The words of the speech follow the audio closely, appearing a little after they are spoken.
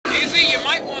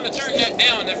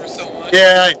down ever so much.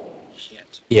 Yeah.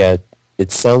 Shit. Yeah,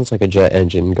 it sounds like a jet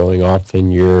engine going off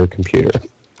in your computer.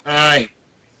 Alright.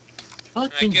 I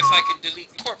guess I can delete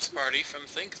Corpse Party from the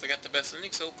thing, because I got the best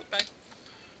ending, so goodbye.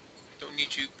 Don't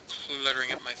need you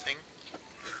cluttering up my thing.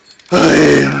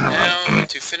 Now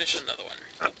to finish another one.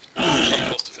 I'm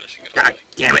close to finishing it. God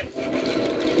damn it.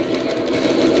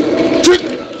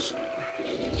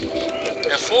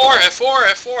 F4, F4,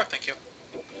 F4, thank you.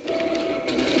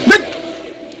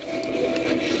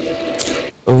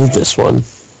 Oh, this one.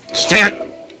 Stand.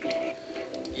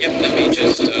 Yep, let me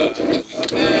just,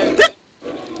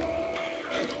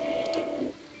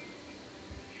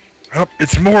 Oh,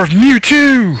 it's more of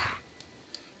Mewtwo!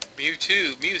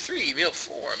 Mew2, Mew3,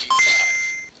 Mew4,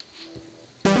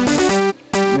 Mew5.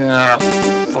 Yeah,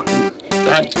 fucking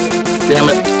god damn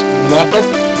it.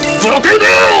 Motherfucking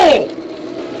hell!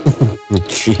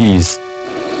 Jeez.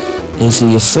 Izzy,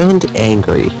 you sound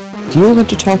angry. Do you want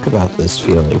to talk about this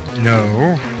feeling?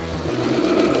 No.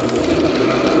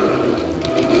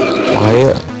 Why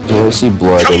do I see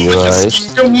blood in your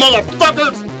eyes? You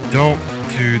motherfuckers! Don't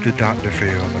do the Dr.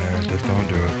 Phil, man. Just don't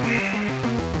do it.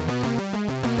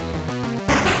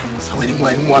 So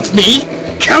anyone wants me?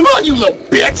 Come on, you little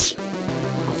bitch! Oh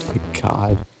my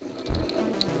god.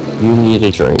 You need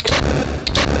a drink.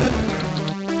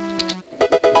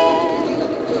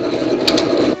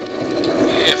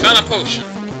 Yeah, found a potion.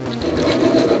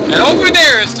 And over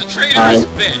there is the trader's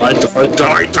bed.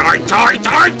 Die!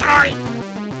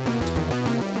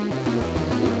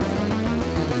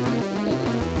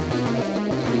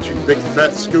 You big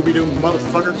fat Scooby-Doo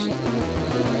motherfuckers.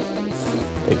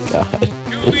 My god.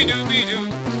 Dooby-dooby-doo,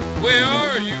 where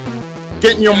are you?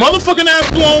 Getting your motherfucking ass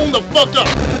blown the fuck up!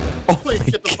 Oh Please my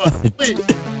get the fuck god.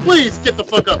 Please get the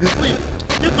fuck up. Please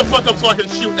get the fuck up so I can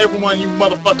shoot everyone, you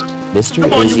motherfuckers. Mr.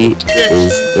 Come on, Izzy you bitch.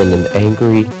 is in an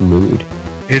angry mood.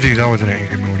 Izzy's always in an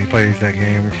angry mood when he plays that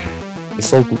game.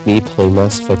 It's like me playing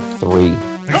Mass Effect 3.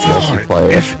 That's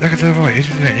multiplayer. like I said before,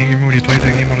 Izzy's in an angry mood. He plays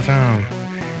that game all the time.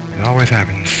 It always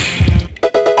happens.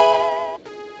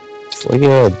 Look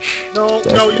at No,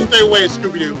 you stay away,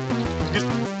 Scooby-Doo.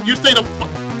 You stay the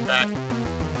fuck back.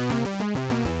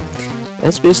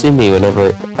 That's basically me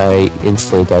whenever I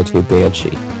instantly die to a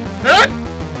banshee. Huh?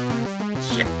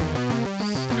 Shit.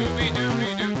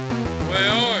 Scooby-dooby-doo, where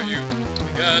are you?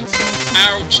 We got some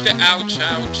ouch to ouch.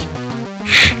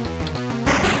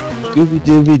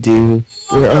 Scooby-Dooby-Doo,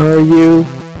 where are you?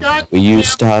 God Will you damn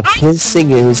stop it. pissing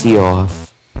Izzy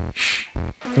off?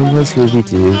 Come on,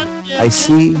 Scooby-Doo. I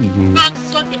see you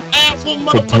Cock-sucking asshole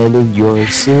motherfucker. pretending you're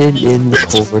sitting in the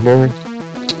corner.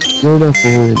 You're not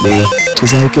fooling me,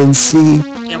 cause I can see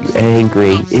you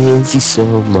angering Izzy so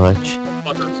much.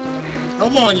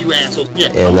 Come on, you assholes.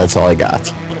 Yeah. And that's all I got.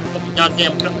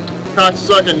 Goddamn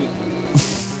cock-sucking,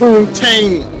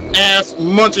 fruit-tang ass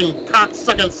munching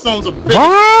cock-sucking sons of bitches.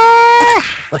 Oh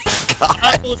my god.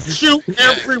 I will shoot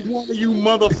every one of you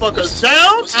motherfuckers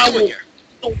down. I will.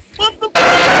 Oh, what the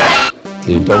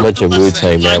Dude, don't mention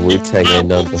Wu-Tang, man. Wu-Tang ain't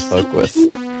nothing to fuck with.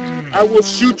 I will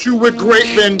shoot you with great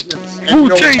vengeance.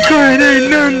 Wu-Tang Clan ain't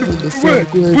nothing to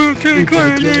fuck with. Wu-Tang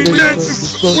Clan ain't nothing to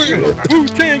fuck with.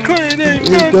 Wu-Tang Clan ain't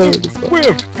nothing to fuck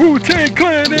with. Wu-Tang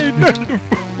Clan ain't nothing to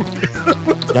fuck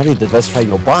with. Y'all need to diversify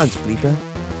your bonds, bleeper.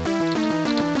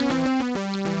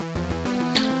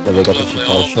 Then we got the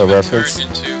Chicago show reference.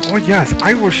 Oh yes,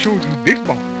 I will show you big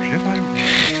ballers. Yes,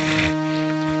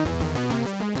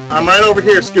 I'm right over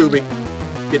here, Scooby.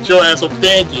 Get your ass up.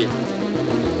 Thank you.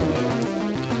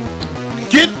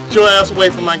 Get your ass away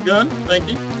from my gun. Thank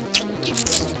you.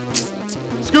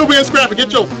 Scooby and Scrappy,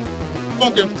 get your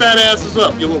funkin' fat asses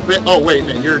up, you little bit. Oh, wait,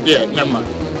 man, you're dead. Never mind.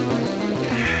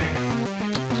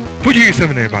 Put your ears up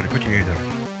in there, buddy. Put your ears up.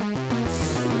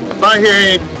 If I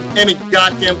hear any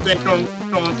goddamn thing coming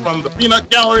from the peanut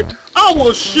gallery, I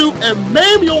will shoot and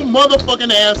maim your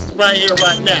motherfucking asses right here,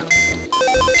 right now.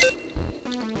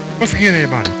 Once again,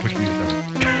 everybody, put your ears up.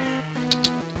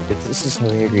 If this is how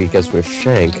angry he gets with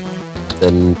Shank,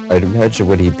 then I'd imagine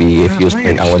what he'd be if he was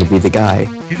playing I Want to Be the Guy.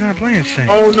 He's not playing Shank.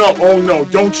 Oh no,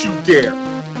 don't you dare.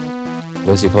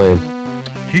 What's he playing?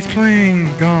 He's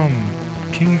playing,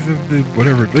 Kings of the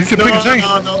whatever. He's playing Shank.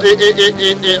 No,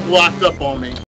 it locked up on me.